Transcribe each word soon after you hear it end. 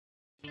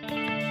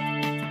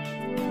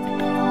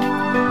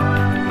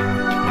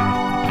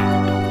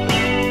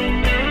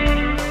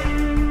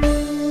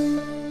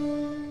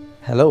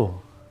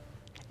Hello,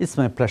 it's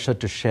my pleasure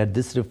to share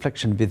this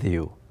reflection with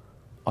you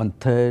on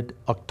 3rd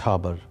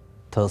October,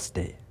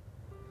 Thursday.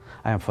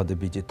 I am Father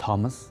Biju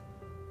Thomas,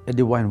 a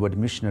Divine Word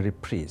missionary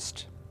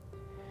priest.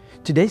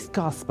 Today's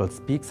Gospel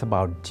speaks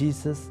about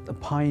Jesus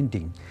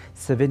appointing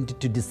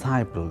 72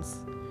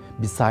 disciples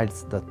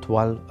besides the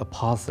 12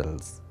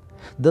 apostles,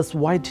 thus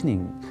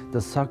widening the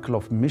circle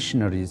of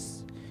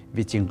missionaries,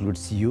 which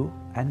includes you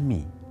and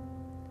me.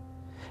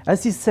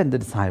 As he sent the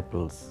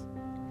disciples,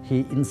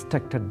 he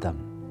instructed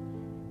them,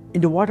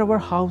 "Into whatever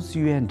house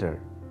you enter,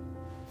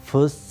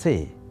 first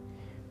say,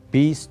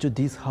 'Peace to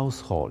this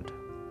household.'"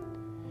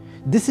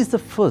 This is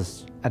the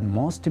first and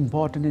most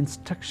important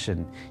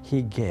instruction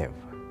he gave.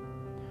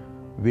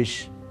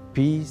 "Wish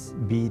peace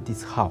be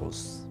this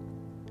house."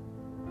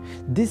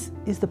 This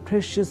is the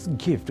precious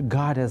gift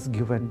God has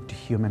given to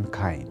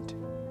humankind.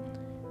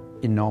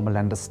 In normal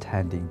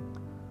understanding,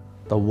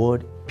 the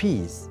word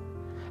peace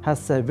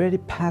has a very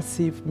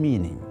passive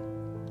meaning.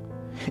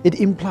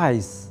 It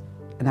implies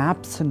an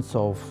absence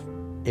of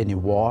any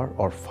war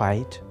or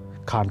fight,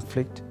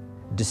 conflict,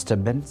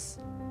 disturbance,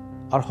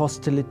 or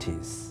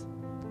hostilities.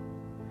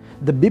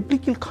 The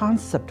biblical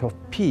concept of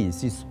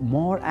peace is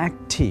more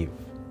active.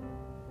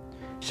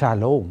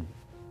 Shalom.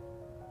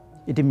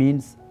 It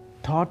means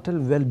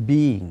total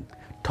well-being,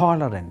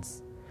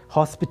 tolerance,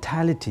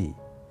 hospitality,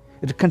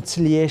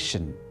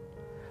 reconciliation,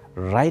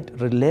 right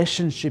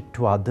relationship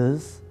to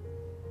others,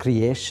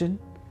 creation,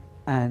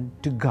 and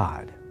to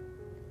God.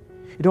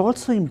 It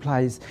also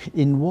implies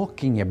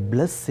invoking a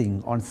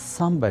blessing on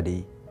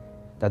somebody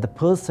that the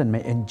person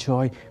may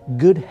enjoy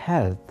good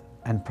health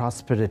and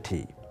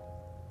prosperity.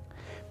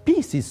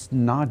 Peace is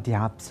not the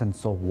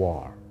absence of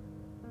war.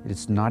 It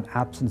is not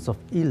absence of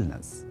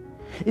illness.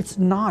 It's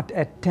not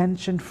a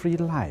tension-free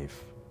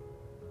life.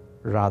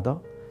 Rather,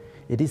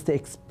 it is the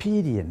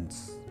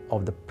experience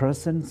of the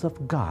presence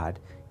of God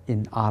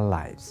in our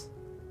lives.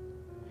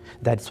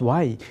 That's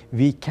why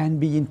we can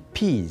be in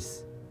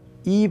peace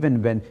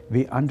even when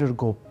we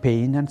undergo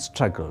pain and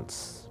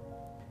struggles.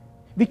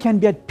 We can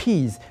be at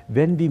peace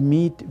when we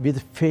meet with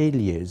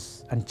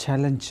failures and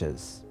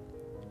challenges.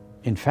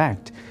 In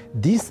fact,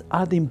 these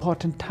are the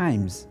important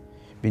times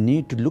we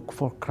need to look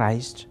for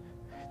Christ,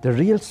 the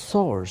real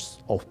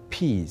source of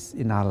peace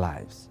in our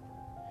lives.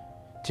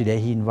 Today,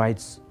 He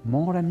invites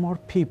more and more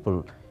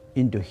people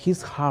into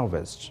His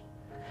harvest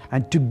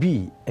and to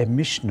be a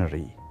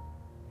missionary.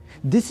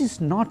 This is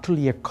not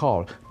really a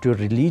call to a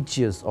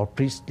religious or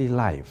priestly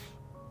life.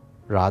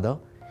 Rather,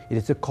 it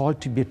is a call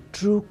to be a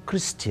true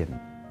Christian.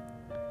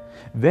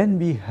 When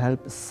we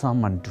help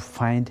someone to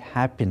find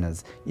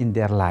happiness in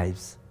their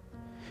lives,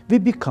 we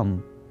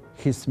become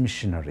His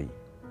missionary.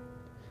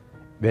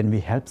 When we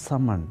help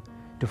someone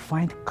to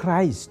find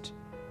Christ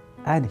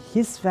and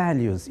His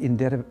values in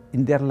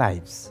their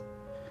lives,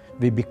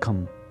 we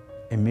become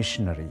a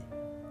missionary.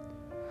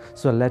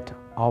 So let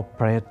our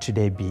prayer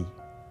today be,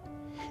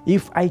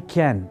 if I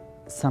can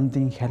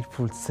something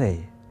helpful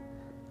say,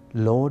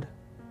 "Lord,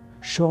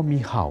 show me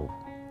how."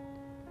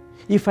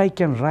 If I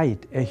can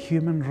right a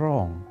human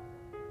wrong,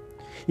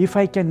 if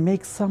I can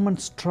make someone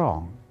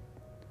strong,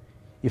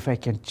 if I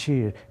can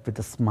cheer with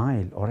a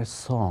smile or a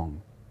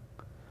song,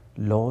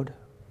 Lord,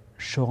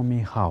 show me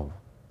how.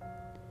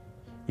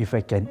 If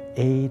I can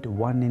aid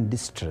one in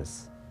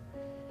distress,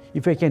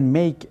 if I can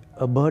make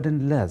a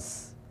burden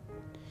less,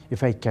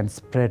 if I can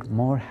spread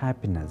more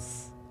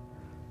happiness,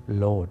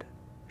 Lord,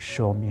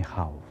 show me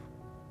how.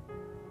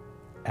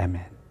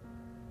 Amen.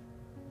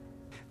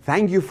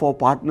 Thank you for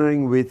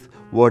partnering with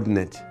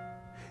WordNet.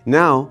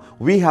 Now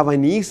we have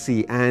an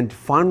easy and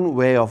fun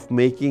way of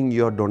making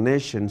your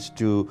donations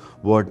to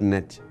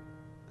WordNet.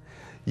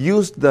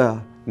 Use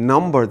the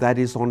number that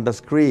is on the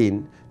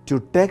screen to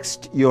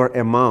text your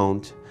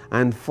amount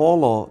and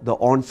follow the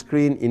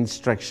on-screen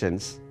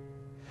instructions.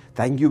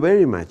 Thank you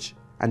very much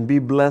and be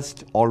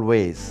blessed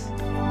always.